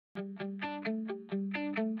Hi,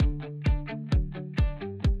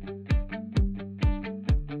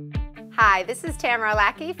 this is Tamara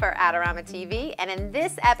Lackey for Adorama TV, and in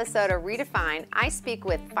this episode of reDefine, I speak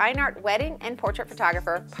with fine art wedding and portrait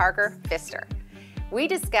photographer J Pfister. We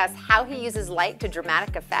discuss how he uses light to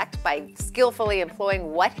dramatic effect by skillfully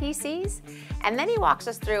employing what he sees, and then he walks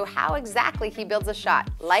us through how exactly he builds a shot,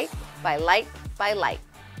 light by light by light.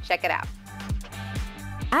 Check it out.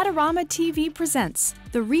 Adorama TV presents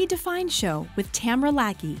The reDefine Show with Tamara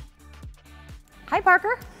Lackey. Hi,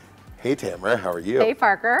 Parker. Hey, Tamara, how are you? Hey,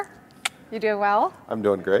 Parker. You doing well? I'm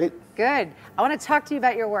doing great. Good. I want to talk to you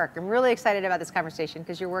about your work. I'm really excited about this conversation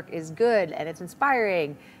because your work is good and it's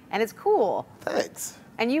inspiring and it's cool. Thanks.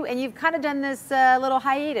 And you've kind of done this little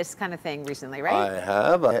hiatus kind of thing recently, right? I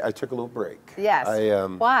have. I took a little break. Yes.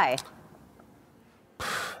 Why?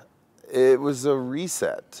 It was a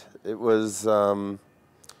reset.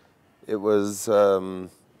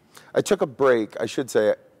 I took a break. I should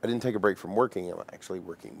say I didn't take a break from working. I'm actually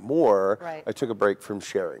working more. Right. I took a break from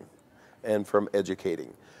sharing and from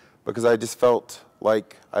educating because I just felt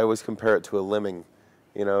like I always compare it to a lemming,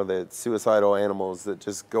 you know, the suicidal animals that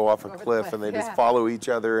just go off a cliff and they just follow each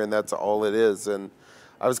other and that's all it is. And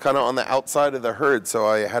I was kind of on the outside of the herd, so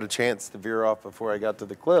I had a chance to veer off before I got to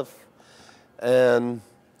the cliff. And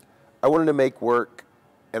I wanted to make work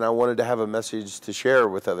and I wanted to have a message to share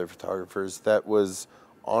with other photographers that was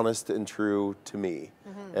honest and true to me.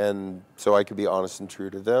 Mm-hmm. And so I could be honest and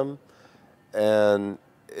true to them. And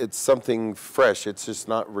it's something fresh. It's just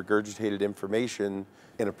not regurgitated information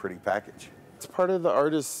in a pretty package. It's part of the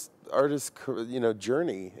artist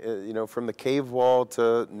journey, from the cave wall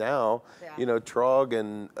to now, Trog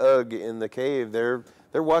and Ugg in the cave, they're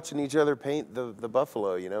watching each other paint the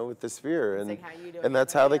buffalo, with the sphere, and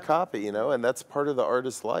that's how they copy, and that's part of the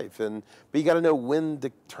artist's life. But you got to know when to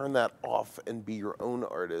turn that off and be your own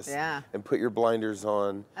artist, and put your blinders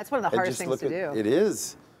on. That's one of the hardest things to do. It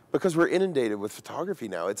is, because we're inundated with photography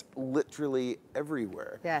now. It's literally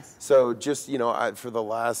everywhere. Yes. So just for the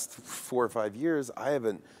last 4 or 5 years, I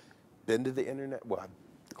haven't been to the internet. Well,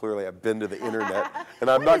 clearly I've been to the internet, and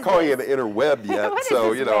I'm not calling it the interweb yet,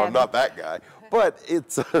 so I'm not that guy. But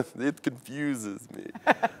it confuses me.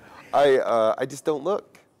 I just don't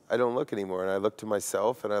look. I don't look anymore, and I look to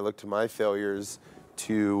myself, and I look to my failures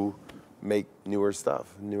to make newer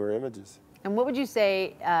stuff, newer images. And what would you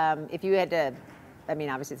say if you had to? I mean,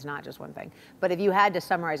 obviously it's not just one thing, but if you had to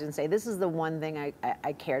summarize and say, this is the one thing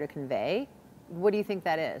I care to convey, what do you think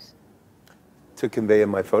that is? To convey in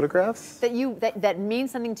my photographs? That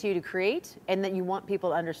means something to you to create, and that you want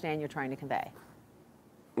people to understand you're trying to convey.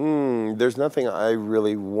 There's nothing I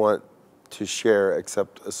really want to share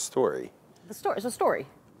except a story. It's a story.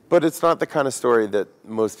 But it's not the kind of story that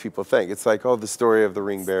most people think. It's like, oh, the story of the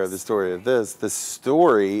ring bearer, the story of this. The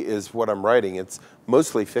story is what I'm writing. It's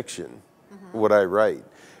mostly fiction, what I write.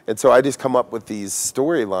 And so I just come up with these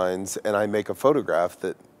storylines and I make a photograph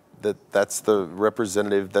that's the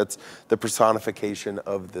representative, that's the personification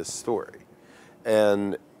of this story.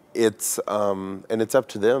 And it's up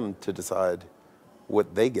to them to decide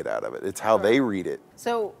what they get out of it. It's how they read it.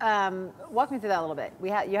 So walk me through that a little bit.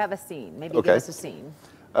 You have a scene. Maybe give us a scene.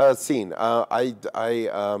 Scene. So,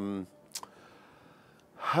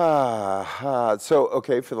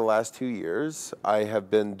 for the last 2 years, I have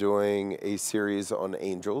been doing a series on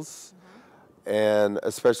angels, and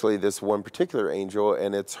especially this one particular angel,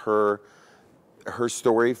 and it's her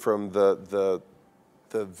story from the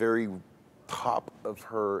very top of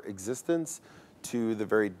her existence to the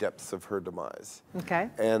very depths of her demise. Okay.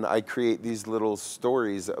 And I create these little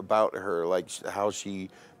stories about her, like how she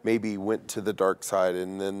maybe went to the dark side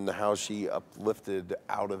and then how she uplifted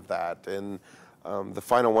out of that. And the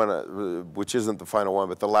final one, which isn't the final one,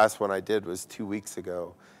 but the last one I did was 2 weeks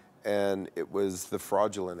ago. And it was the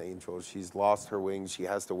fraudulent angel. She's lost her wings. She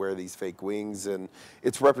has to wear these fake wings. And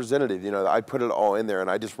it's representative. I put it all in there.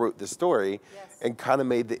 And I just wrote the story and kind of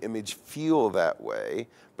made the image feel that way,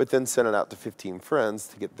 but then sent it out to 15 friends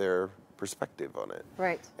to get their perspective on it.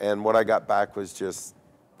 Right. And what I got back was just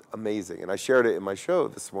amazing. And I shared it in my show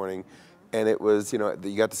this morning. And it was, you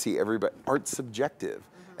got to see everybody. Art's subjective.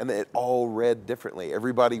 And it all read differently.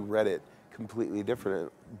 Everybody read it completely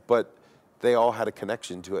different. But they all had a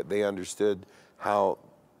connection to it. They understood how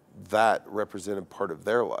that represented part of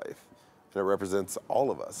their life. And it represents all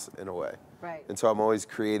of us in a way. Right. And so I'm always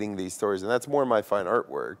creating these stories. And that's more my fine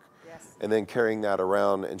artwork. Yes. And then carrying that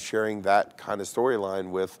around and sharing that kind of storyline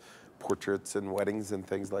with portraits and weddings and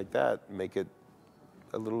things like that make it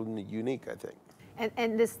a little unique, I think.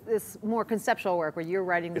 And this more conceptual work where you're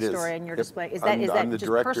writing the story and you're displaying, is that I'm just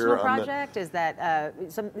director, personal project? Is that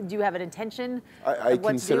do you have an intention? I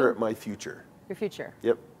consider it my future. Your future.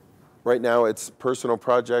 Yep. Right now it's a personal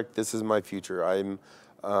project. This is my future. I'm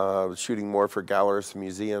shooting more for gallerists,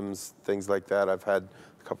 museums, things like that. I've had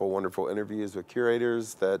a couple wonderful interviews with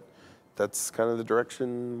curators. That's kind of the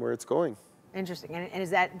direction where it's going. Interesting. And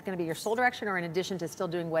is that going to be your sole direction, or in addition to still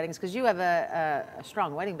doing weddings? Because you have a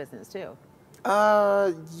strong wedding business too.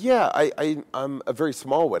 Yeah, I'm a very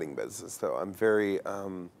small wedding business though. I'm very,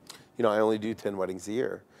 I only do 10 weddings a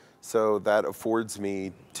year. So that affords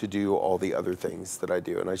me to do all the other things that I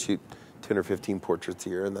do. And I shoot 10 or 15 portraits a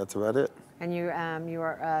year, and that's about it. And you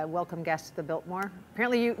are a welcome guest to the Biltmore.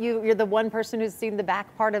 Apparently you're the one person who's seen the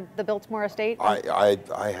back part of the Biltmore estate? I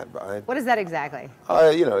have. What is that exactly?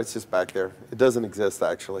 It's just back there. It doesn't exist,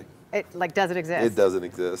 actually. It doesn't exist? It doesn't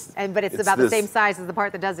exist. But it's about the same size as the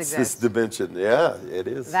part that does exist? It's this dimension, yeah, it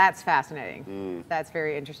is. That's fascinating. That's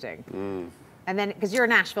very interesting. And then, because you're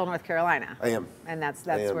in Nashville, North Carolina. I am. And that's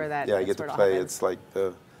where that. Yeah, I get to play. It's like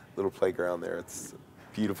the little playground there. It's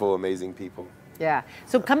beautiful, amazing people. Yeah.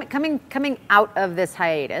 So coming out of this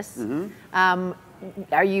hiatus,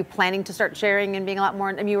 are you planning to start sharing and being a lot more?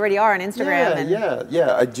 I mean, you already are on Instagram.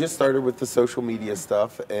 Yeah. I just started with the social media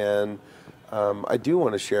stuff, and I do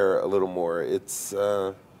want to share a little more. It's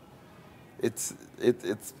part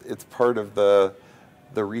of the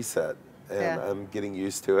reset, and I'm getting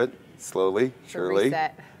used to it slowly, surely.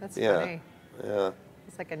 Reset. That's funny. Yeah.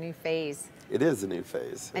 It's like a new phase. It is a new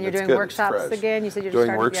phase. And you're doing workshops again? You said you're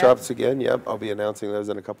doing workshops again. Yep, I'll be announcing those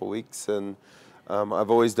in a couple weeks. And I've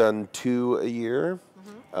always done 2 a year.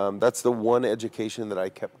 That's the one education that I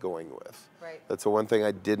kept going with. Right. That's the one thing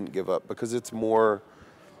I didn't give up, because it's more,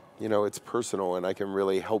 it's personal, and I can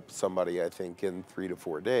really help somebody, I think, in 3 to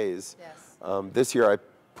 4 days. Yes. This year I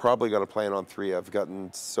probably got to plan on 3. I've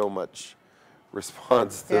gotten so much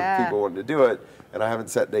response to people wanting to do it, and I haven't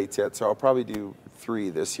set dates yet, so I'll probably do 3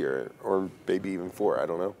 this year, or maybe even 4, I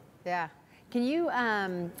don't know. Yeah. Can you,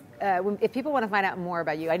 if people want to find out more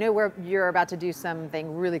about you, I know you're about to do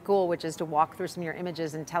something really cool, which is to walk through some of your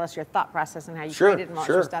images and tell us your thought process and how you created and all that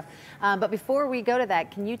sort of stuff. But before we go to that,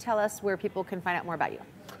 can you tell us where people can find out more about you?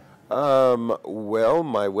 Well,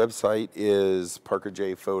 my website is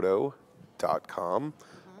parkerjphoto.com.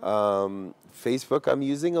 Facebook I'm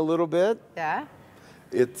using a little bit. Yeah.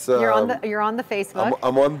 It's you're on the Facebook.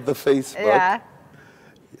 I'm on the Facebook. Yeah.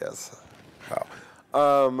 Yes. Wow.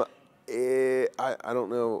 I don't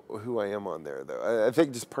know who I am on there though. I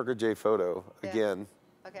think just Parker J Photo again.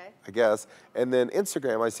 Okay. I guess. And then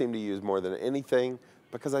Instagram I seem to use more than anything,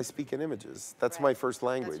 because I speak in images. That's my first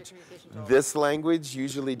language. This language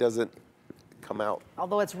usually doesn't come out.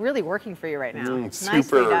 Although it's really working for you right now.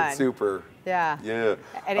 Super. Yeah. Yeah.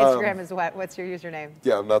 And Instagram is what? What's your username?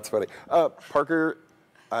 Yeah, that's funny. Parker,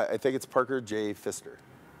 I think it's Parker J Pfister.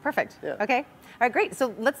 Perfect. Yeah. Okay. All right, great.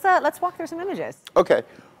 So let's walk through some images. Okay.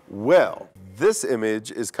 Well, this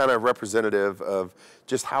image is kind of representative of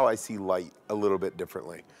just how I see light a little bit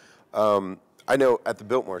differently. I know at the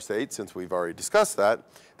Biltmore Estate, since we've already discussed that,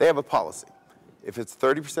 they have a policy. If it's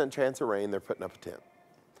 30% chance of rain, they're putting up a tent.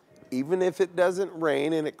 Even if it doesn't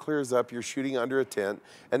rain and it clears up, you're shooting under a tent.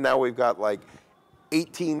 And now we've got like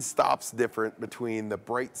 18 stops different between the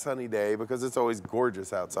bright sunny day, because it's always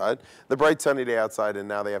gorgeous outside, the bright sunny day outside, and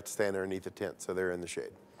now they have to stand underneath a tent, so they're in the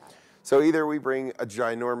shade. So either we bring a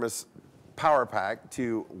ginormous power pack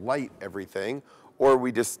to light everything, or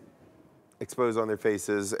we just expose on their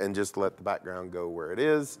faces and just let the background go where it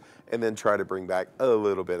is, and then try to bring back a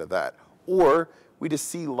little bit of that. Or we just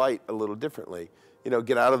see light a little differently.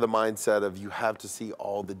 Get out of the mindset of you have to see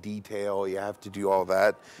all the detail, you have to do all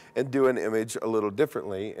that, and do an image a little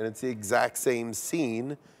differently. And it's the exact same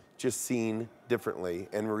scene, just seen differently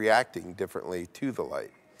and reacting differently to the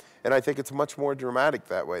light. And I think it's much more dramatic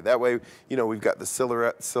that way. That way, we've got the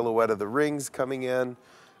silhouette of the rings coming in,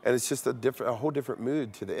 and it's just a whole different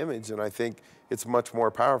mood to the image. And I think it's much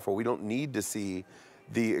more powerful. We don't need to see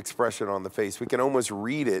the expression on the face. We can almost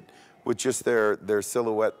read it with just their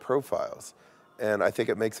silhouette profiles. And I think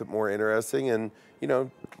it makes it more interesting and,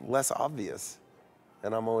 less obvious.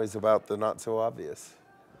 And I'm always about the not so obvious.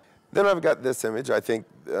 Then I've got this image. I think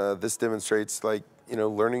this demonstrates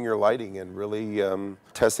learning your lighting and really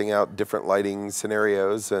testing out different lighting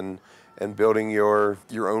scenarios and building your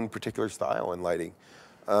own particular style in lighting.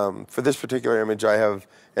 For this particular image, I have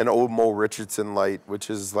an old Mole Richardson light, which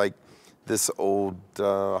is like this old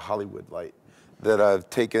Hollywood light that I've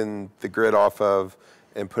taken the grid off of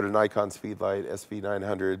and put a Nikon Speedlight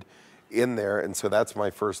SV900 in there, and so that's my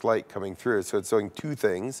first light coming through. So it's doing 2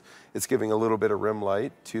 things. It's giving a little bit of rim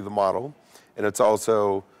light to the model, And it's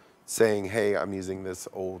also saying, hey, I'm using this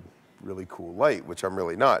old, really cool light, which I'm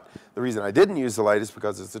really not. The reason I didn't use the light is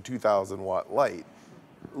because it's a 2,000 watt light.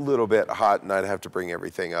 A little bit hot, and I'd have to bring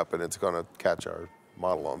everything up, and it's going to catch our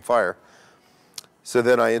model on fire. So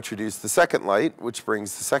then I introduced the second light, which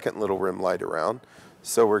brings the second little rim light around.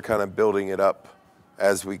 So we're kind of building it up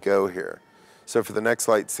as we go here. So for the next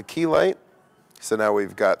light, it's the key light. So now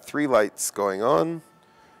we've got 3 lights going on.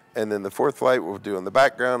 And then the 4th light we'll do in the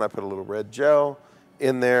background. I put a little red gel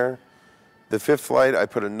in there. The 5th light, I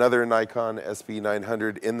put another Nikon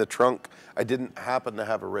SB900 in the trunk. I didn't happen to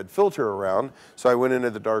have a red filter around, so I went into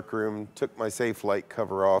the dark room, took my safe light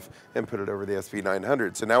cover off, and put it over the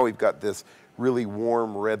SB900. So now we've got this really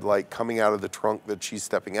warm red light coming out of the trunk that she's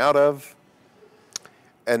stepping out of.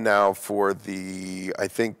 And now for the, I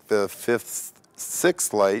think the 5th,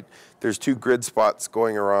 6th light, there's 2 grid spots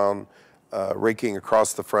going around, raking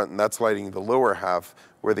across the front, and that's lighting the lower half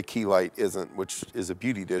where the key light isn't, which is a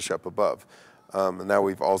beauty dish up above. And now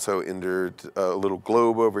we've also entered a little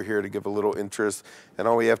globe over here to give a little interest, and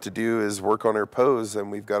all we have to do is work on her pose,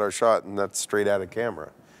 and we've got our shot, and that's straight out of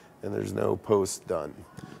camera, and there's no post done.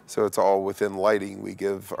 So it's all within lighting. We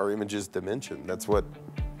give our images dimension. That's what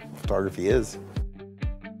photography is.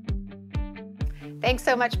 Thanks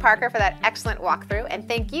so much, Parker, for that excellent walkthrough, and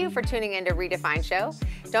thank you for tuning in to reDefine Show.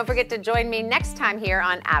 Don't forget to join me next time here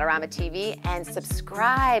on Adorama TV, and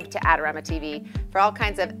subscribe to Adorama TV for all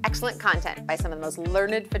kinds of excellent content by some of the most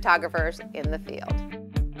learned photographers in the field.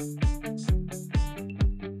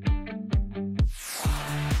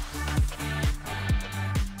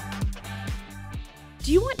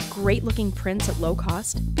 Do you want great looking prints at low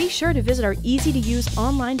cost? Be sure to visit our easy-to-use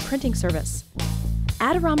online printing service.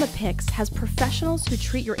 Adorama Pix has professionals who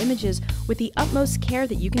treat your images with the utmost care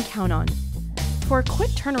that you can count on. For a quick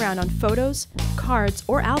turnaround on photos, cards,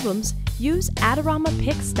 or albums, use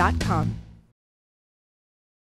AdoramaPix.com.